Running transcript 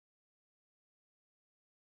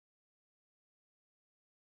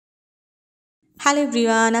Hello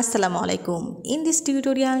everyone, Assalamu alaikum. In this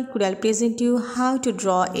tutorial, I'll present you how to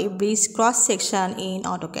draw a bridge cross section in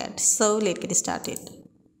AutoCAD. So let's get started.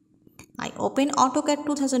 I open AutoCAD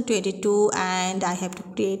 2022 and I have to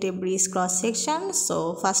create a bridge cross section.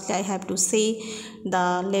 So firstly I have to see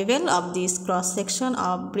the level of this cross section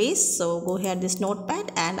of bridge. So go here this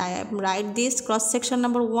notepad and I have write this cross section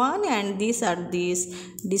number 1 and these are this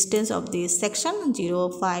distance of this section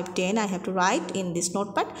 0, 5, 10. I have to write in this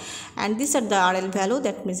notepad and these are the RL value,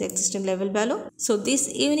 that means existing level value. So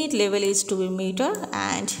this unit level is to be meter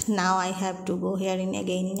and now I have to go here in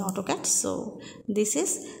again in AutoCAD. So this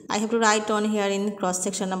is I have to write on here in cross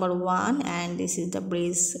section number 1 and this is the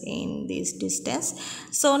bridge in this distance.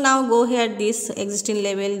 So now go here this existing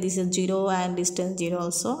level, this is 0 and distance 0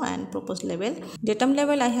 also, and proposed level. Datum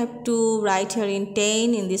level I have to write here in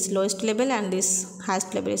 10 in this lowest level and this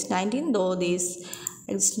highest level is 19, though this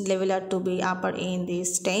existing level are to be upper in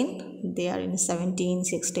this 10, they are in 17,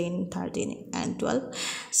 16, 13 and 12.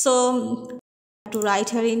 So to write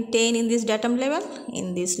here in 10 in this datum level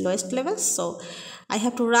in this lowest level. So I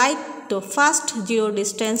have to write the first 0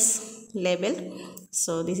 distance level.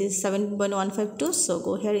 So this is 7.152. So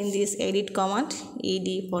go here in this edit command, ed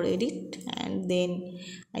for edit, and then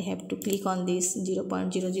I have to click on this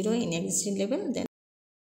 0.00 in existing level, then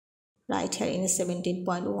write here in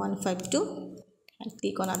 17.152 and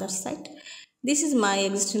click on other side. This is my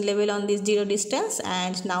existing level on this 0 distance,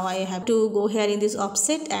 and now I have to go here in this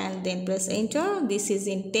offset and then press enter. This is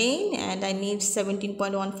in 10 and I need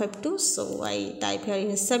 17.152, so I type here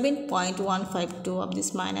in 7.152 of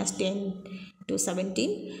this minus 10 to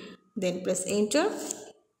 17, then press enter,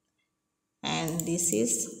 and this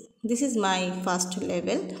is my first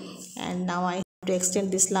level. And now I have to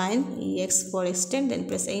extend this line, ex for extend, then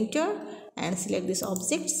press enter and select these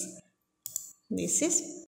objects. This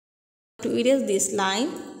is to erase this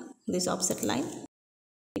line, this offset line,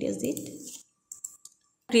 erase it.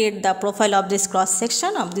 Create the profile of this cross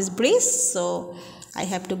section of this bridge. So I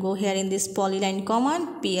have to go here in this polyline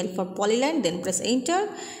command, PL for polyline, then press enter,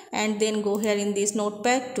 and then go here in this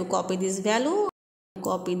notepad to copy this value,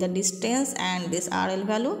 copy the distance and this RL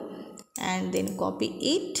value, and then copy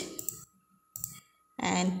it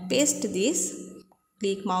and paste this.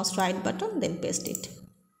 Click mouse right button, then paste it.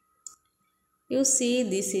 You see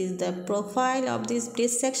this is the profile of this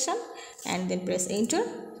bridge section, and then press enter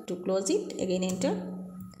to close it, again enter.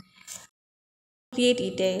 Create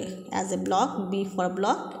it as a block, B for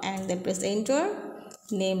block, and then press enter.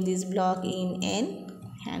 Name this block in N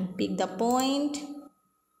and pick the point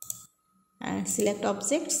and select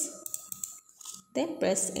objects, then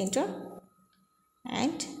press enter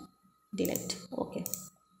and delete. Okay.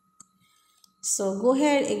 So go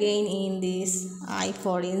ahead again in this I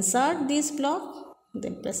for insert this block,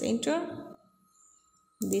 then press enter.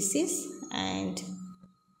 This is, and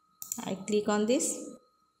I click on this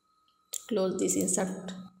to close this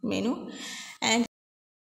insert menu and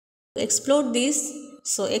explode this.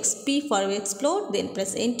 So XP for explode, then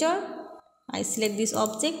press enter. I select this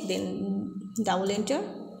object, then double enter.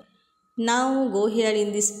 Now go here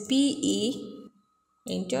in this PE,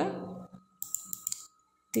 enter,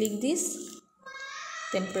 click this,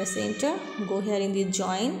 then press enter. Go here in the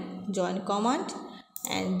join command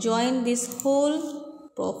and join this whole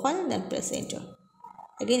profile, then press enter,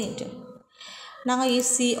 again enter. Now you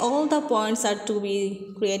see all the points are to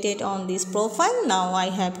be created on this profile. Now I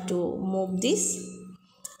have to move this,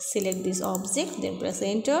 select this object, then press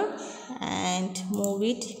enter and move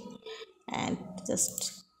it, and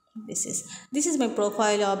just this is my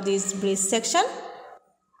profile of this bridge section.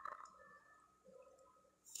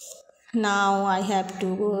 Now I have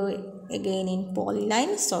to go again in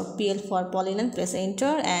polyline, so PL for polyline, press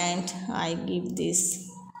enter, and I give this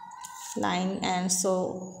line and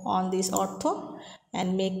so on this ortho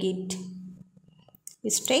and make it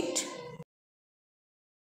straight.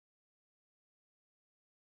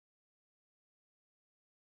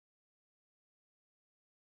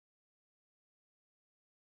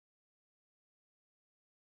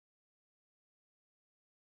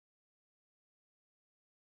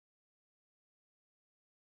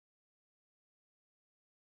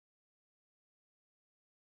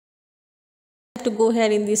 To go here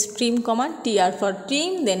in this trim command, TR for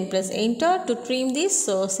trim, then press enter to trim this.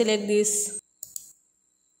 So select this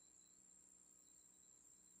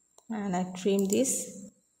and I trim this,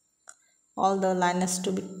 all the lines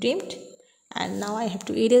to be trimmed, and now I have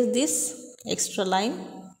to erase this extra line.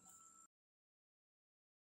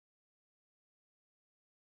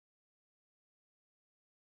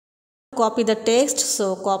 Copy the text,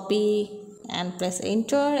 so copy and press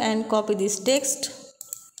enter and copy this text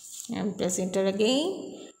and press enter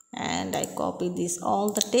again and I copy this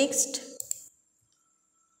all the text.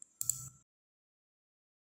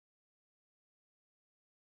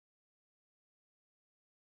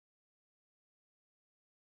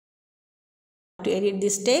 To edit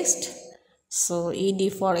this text, so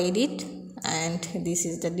ed for edit, and this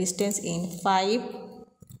is the distance in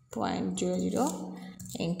 5.00.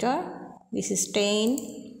 Enter. This is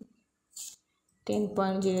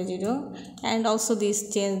 10.00, and also this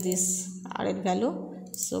change this RL value.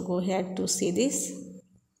 So go ahead to see this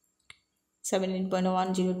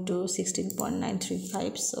 17.102 to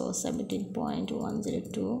 16.935. So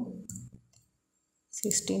 17.102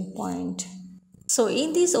 16. So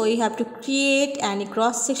in this way, you have to create any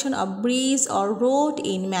cross section of breeze or road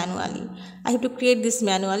in manually. I have to create this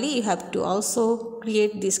manually. You have to also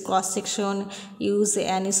create this cross section, use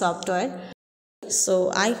any software.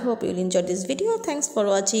 So I hope you'll enjoy this video. Thanks for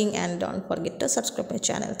watching, and don't forget to subscribe my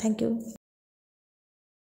channel. Thank you.